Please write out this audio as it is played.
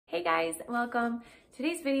Hey guys, welcome.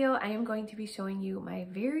 Today's video I am going to be showing you my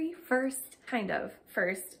very first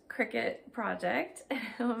Cricut project.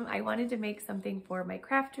 I wanted to make something for my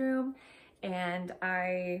craft room and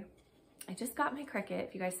I just got my Cricut.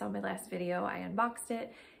 If you guys saw my last video, I unboxed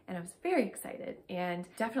it and I was very excited and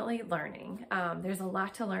definitely learning. There's a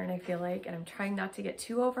lot to learn, I feel like, and I'm trying not to get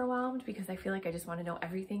too overwhelmed because I feel like I just want to know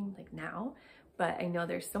everything like now. But I know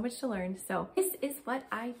there's so much to learn. So this is what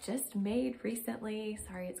I just made recently.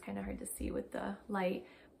 Sorry, it's kind of hard to see with the light,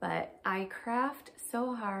 but I craft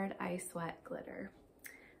so hard I sweat glitter.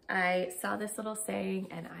 I saw this little saying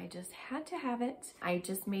and I just had to have it. I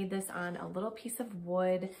just made this on a little piece of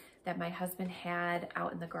wood that my husband had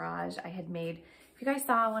out in the garage. I had made, if you guys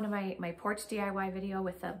saw one of my porch DIY video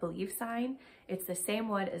with the believe sign, it's the same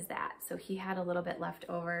wood as that. So he had a little bit left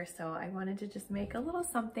over. So I wanted to just make a little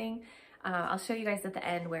something. I'll show you guys at the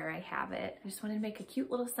end where I have it. I just wanted to make a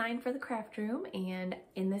cute little sign for the craft room, and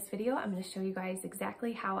in this video I'm going to show you guys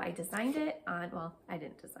exactly how I designed it on, well, I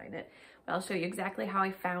didn't design it, but I'll show you exactly how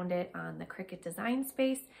I found it on the Cricut design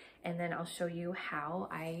space, and then I'll show you how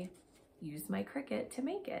I used my Cricut to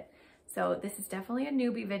make it. So this is definitely a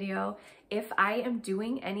newbie video. If I am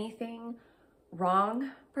doing anything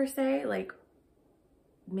wrong per se, like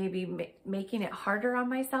maybe making it harder on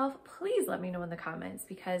myself, please let me know in the comments,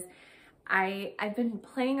 because I've been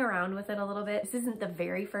playing around with it a little bit. This isn't the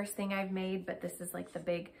very first thing I've made, but this is like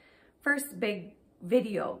the first big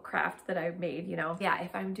video craft that I've made, you know? Yeah,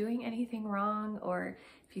 if I'm doing anything wrong or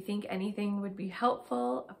if you think anything would be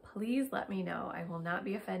helpful, please let me know. I will not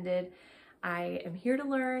be offended. I am here to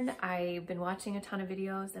learn. I've been watching a ton of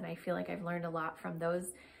videos and I feel like I've learned a lot from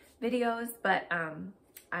those videos, but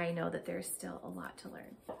I know that there's still a lot to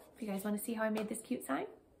learn. If you guys want to see how I made this cute sign,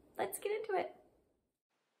 let's get into it.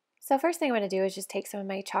 So first thing I'm going to do is just take some of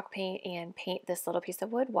my chalk paint and paint this little piece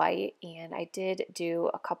of wood white, and I did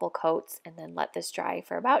do a couple coats and then let this dry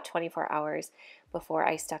for about 24 hours before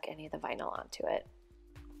I stuck any of the vinyl onto it.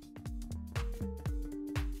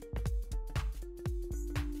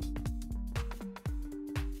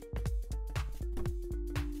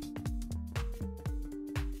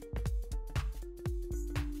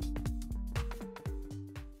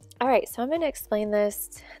 All right, so I'm going to explain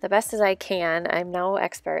this the best as I can. I'm no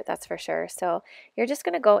expert, that's for sure. So you're just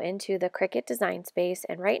going to go into the Cricut design space,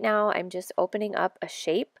 and right now I'm just opening up a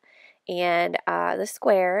shape and the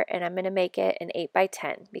square, and I'm going to make it an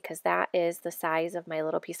 8x10 because that is the size of my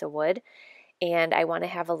little piece of wood, and I want to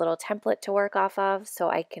have a little template to work off of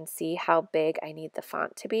so I can see how big I need the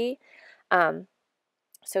font to be.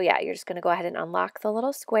 So yeah, you're just going to go ahead and unlock the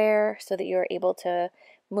little square so that you're able to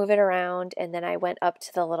move it around, and then I went up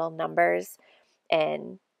to the little numbers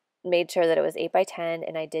and made sure that it was 8x10,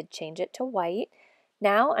 and I did change it to white.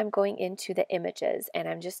 Now I'm going into the images and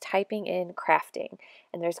I'm just typing in crafting,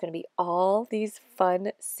 and there's going to be all these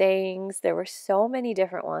fun sayings. There were so many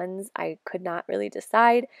different ones. I could not really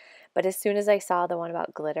decide, but as soon as I saw the one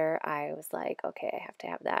about glitter, I was like, okay, I have to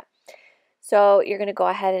have that. So you're going to go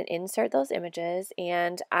ahead and insert those images,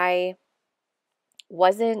 and I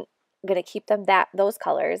wasn't going to keep them those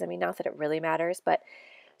colors. I mean, not that it really matters, but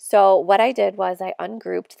so what I did was I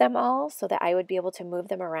ungrouped them all so that I would be able to move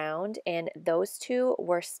them around, and those two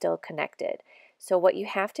were still connected. So what you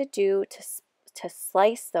have to do to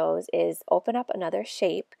slice those is open up another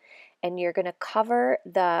shape, and you're going to cover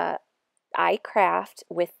the iCraft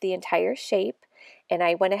with the entire shape, and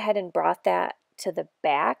I went ahead and brought that to the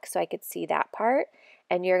back so I could see that part,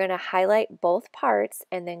 and you're going to highlight both parts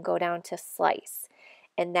and then go down to slice,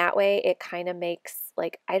 and that way it kind of makes,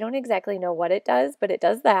 like, I don't exactly know what it does, but it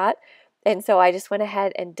does that. And so I just went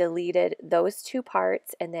ahead and deleted those two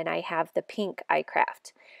parts, and then I have the pink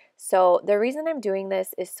iCraft. So the reason I'm doing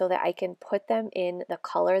this is so that I can put them in the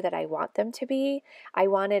color that I want them to be. I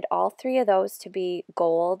wanted all three of those to be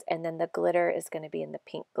gold, and then the glitter is going to be in the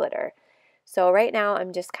pink glitter. So right now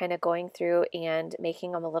I'm just kind of going through and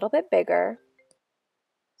making them a little bit bigger.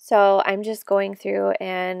 So I'm just going through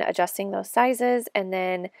and adjusting those sizes, and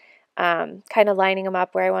then kind of lining them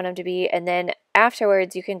up where I want them to be. And then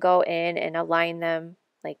afterwards you can go in and align them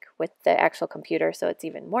like with the actual computer so it's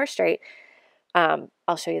even more straight.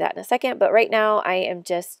 I'll show you that in a second, but right now I am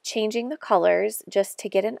just changing the colors just to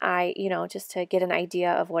get an just to get an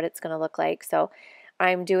idea of what it's going to look like. So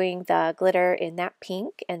I'm doing the glitter in that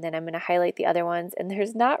pink, and then I'm going to highlight the other ones, and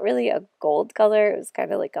there's not really a gold color. It was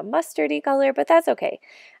kind of like a mustardy color, but that's okay.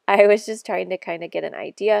 I was just trying to kind of get an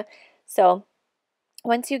idea. So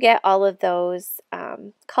once you get all of those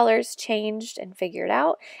colors changed and figured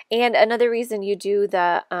out, and another reason you do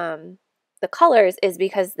the colors is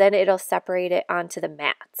because then it'll separate it onto the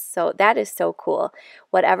mats. So that is so cool.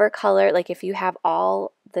 Whatever color, like if you have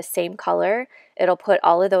all the same color, it'll put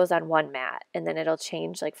all of those on one mat, and then it'll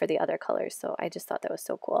change like for the other colors. So I just thought that was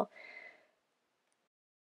so cool.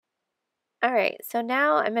 All right, so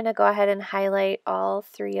now I'm going to go ahead and highlight all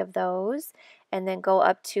 3 of those and then go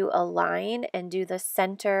up to align and do the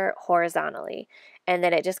center horizontally. And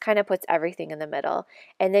then it just kind of puts everything in the middle.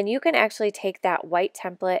 And then you can actually take that white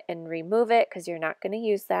template and remove it because you're not going to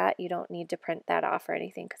use that. You don't need to print that off or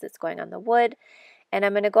anything because it's going on the wood. And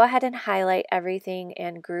I'm going to go ahead and highlight everything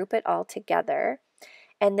and group it all together.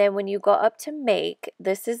 And then when you go up to make,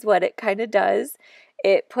 this is what it kind of does.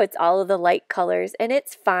 It puts all of the light colors, and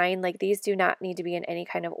it's fine. Like, these do not need to be in any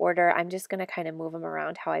kind of order. I'm just going to kind of move them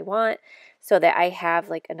around how I want so that I have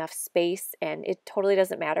like enough space, and it totally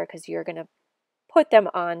doesn't matter because you're going to put them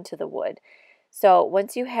onto the wood. So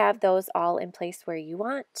once you have those all in place where you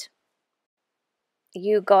want,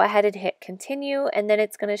 you go ahead and hit continue, and then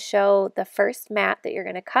it's going to show the first mat that you're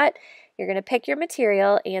going to cut. You're going to pick your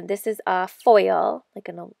material, and this is a foil, like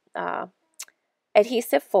an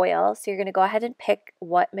adhesive foil. So you're going to go ahead and pick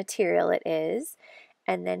what material it is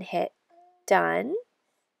and then hit done.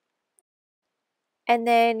 And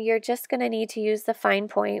then you're just going to need to use the fine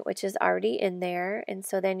point, which is already in there. And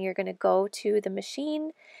so then you're going to go to the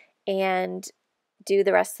machine and do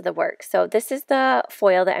the rest of the work. So this is the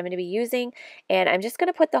foil that I'm going to be using, and I'm just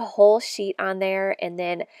going to put the whole sheet on there, and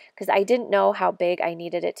then because I didn't know how big I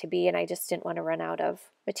needed it to be and I just didn't want to run out of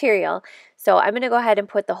material, so I'm going to go ahead and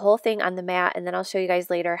put the whole thing on the mat, and then I'll show you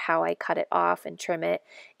guys later how I cut it off and trim it.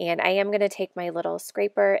 And I am going to take my little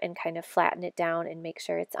scraper and kind of flatten it down and make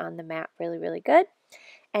sure it's on the mat really good.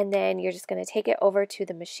 And then you're just going to take it over to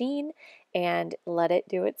the machine and let it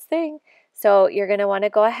do its thing. So you're going to want to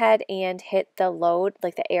go ahead and hit the load,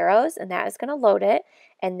 like the arrows, and that is going to load it.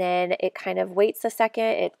 And then it kind of waits a second,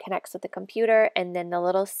 it connects with the computer, and then the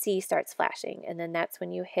little C starts flashing. And then that's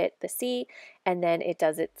when you hit the C, and then it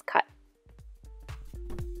does its cut.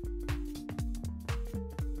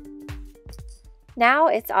 Now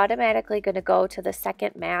it's automatically going to go to the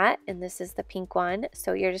second mat, and this is the pink one.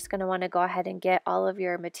 So you're just going to want to go ahead and get all of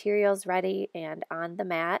your materials ready and on the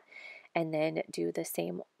mat, and then do the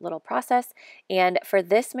same little process. And for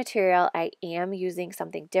this material, I am using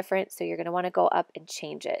something different, so you're going to want to go up and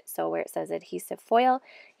change it. So where it says adhesive foil,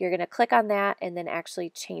 you're going to click on that and then actually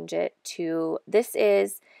change it to, this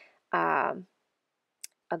is a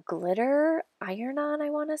glitter iron-on, I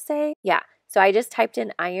want to say. Yeah, so I just typed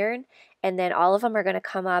in iron, and then all of them are going to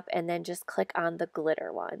come up, and then just click on the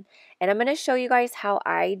glitter one. And I'm going to show you guys how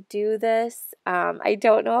I do this. I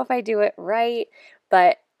don't know if I do it right,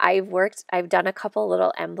 but I've done a couple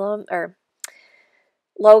little emblem or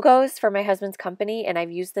logos for my husband's company, and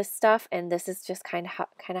I've used this stuff, and this is just kind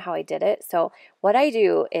of how I did it. So what I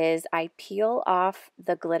do is I peel off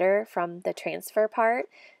the glitter from the transfer part.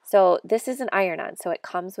 So this is an iron-on, so it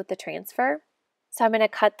comes with the transfer. So I'm going to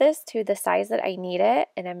cut this to the size that I need it,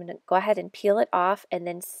 and I'm going to go ahead and peel it off and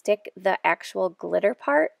then stick the actual glitter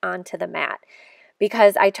part onto the mat.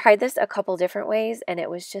 Because I tried this a couple different ways, and it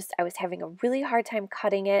was just, I was having a really hard time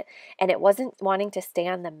cutting it, and it wasn't wanting to stay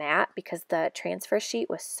on the mat because the transfer sheet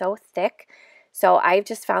was so thick. So I've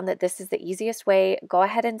just found that this is the easiest way. Go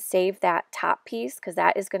ahead and save that top piece because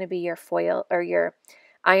that is going to be your foil or your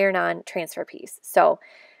iron-on transfer piece. So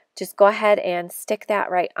just go ahead and stick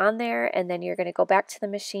that right on there, and then you're going to go back to the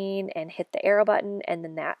machine and hit the arrow button and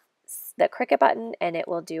then the Cricut button, and it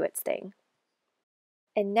will do its thing.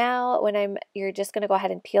 And now you're just going to go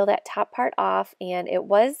ahead and peel that top part off, and it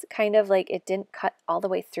was kind of like it didn't cut all the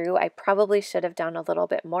way through. I probably should have done a little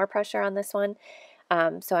bit more pressure on this one.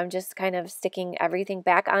 So I'm just kind of sticking everything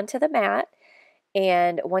back onto the mat.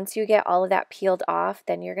 And once you get all of that peeled off,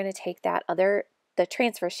 then you're going to take the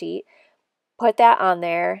transfer sheet, put that on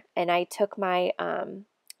there, and I took my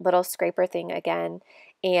little scraper thing again,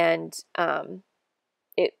 and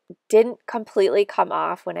it didn't completely come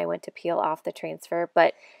off when I went to peel off the transfer,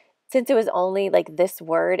 but since it was only like this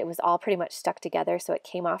word, it was all pretty much stuck together, so it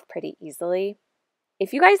came off pretty easily.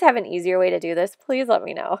 If you guys have an easier way to do this, please let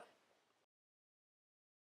me know.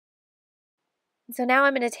 So now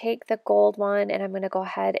I'm going to take the gold one, and I'm going to go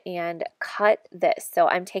ahead and cut this. So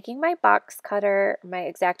I'm taking my box cutter, my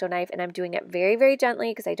X-Acto knife, and I'm doing it very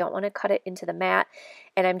gently because I don't want to cut it into the mat.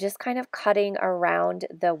 And I'm just kind of cutting around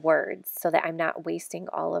the words so that I'm not wasting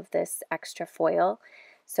all of this extra foil.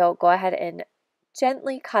 So go ahead and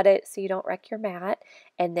gently cut it so you don't wreck your mat,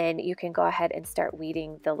 and then you can go ahead and start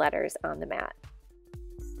weeding the letters on the mat.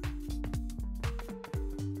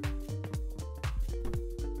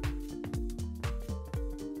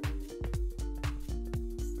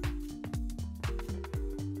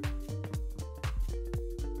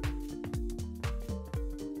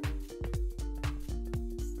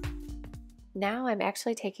 Now I'm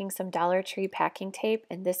actually taking some Dollar Tree packing tape,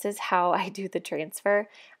 and this is how I do the transfer.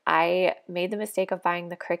 I made the mistake of buying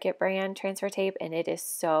the Cricut brand transfer tape, and it is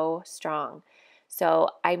so strong. So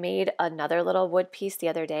I made another little wood piece the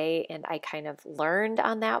other day, and I kind of learned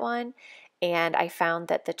on that one, and I found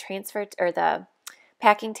that the transfer or the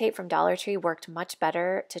packing tape from Dollar Tree worked much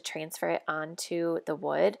better to transfer it onto the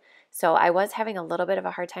wood. So I was having a little bit of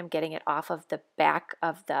a hard time getting it off of the back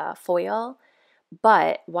of the foil.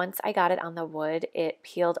 But once I got it on the wood, it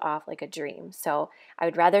peeled off like a dream. So I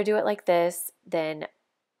would rather do it like this than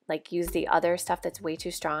like use the other stuff that's way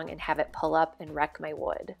too strong and have it pull up and wreck my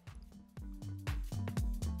wood.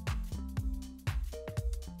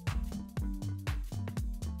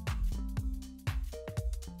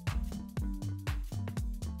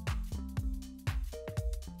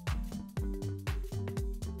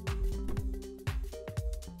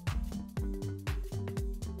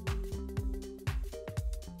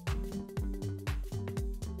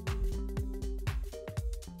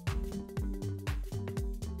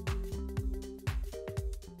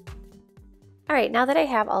 All right, now that I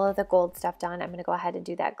have all of the gold stuff done, I'm going to go ahead and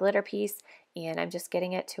do that glitter piece, and I'm just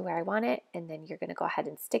getting it to where I want it, and then you're going to go ahead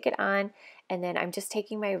and stick it on, and then I'm just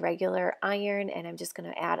taking my regular iron and I'm just going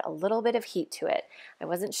to add a little bit of heat to it. I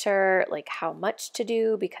wasn't sure like how much to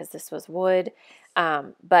do because this was wood,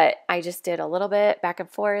 but I just did a little bit back and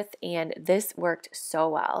forth, and this worked so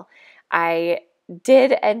well. I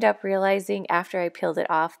did end up realizing after I peeled it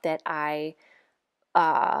off that I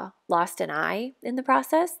lost an eye in the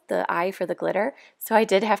process, the eye for the glitter. So I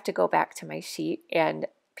did have to go back to my sheet and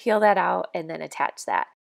peel that out and then attach that.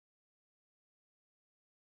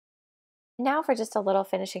 Now for just a little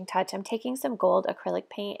finishing touch, I'm taking some gold acrylic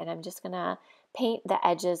paint and I'm just gonna paint the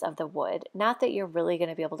edges of the wood. Not that you're really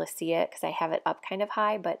gonna be able to see it because I have it up kind of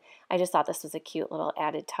high, but I just thought this was a cute little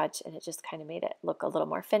added touch and it just kind of made it look a little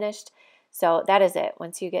more finished. So that is it.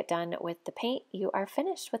 Once you get done with the paint, you are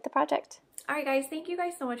finished with the project. All right, guys, thank you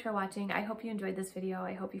guys so much for watching. I hope you enjoyed this video.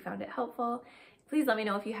 I hope you found it helpful. Please let me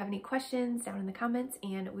know if you have any questions down in the comments,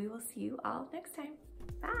 and we will see you all next time.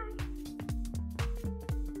 Bye.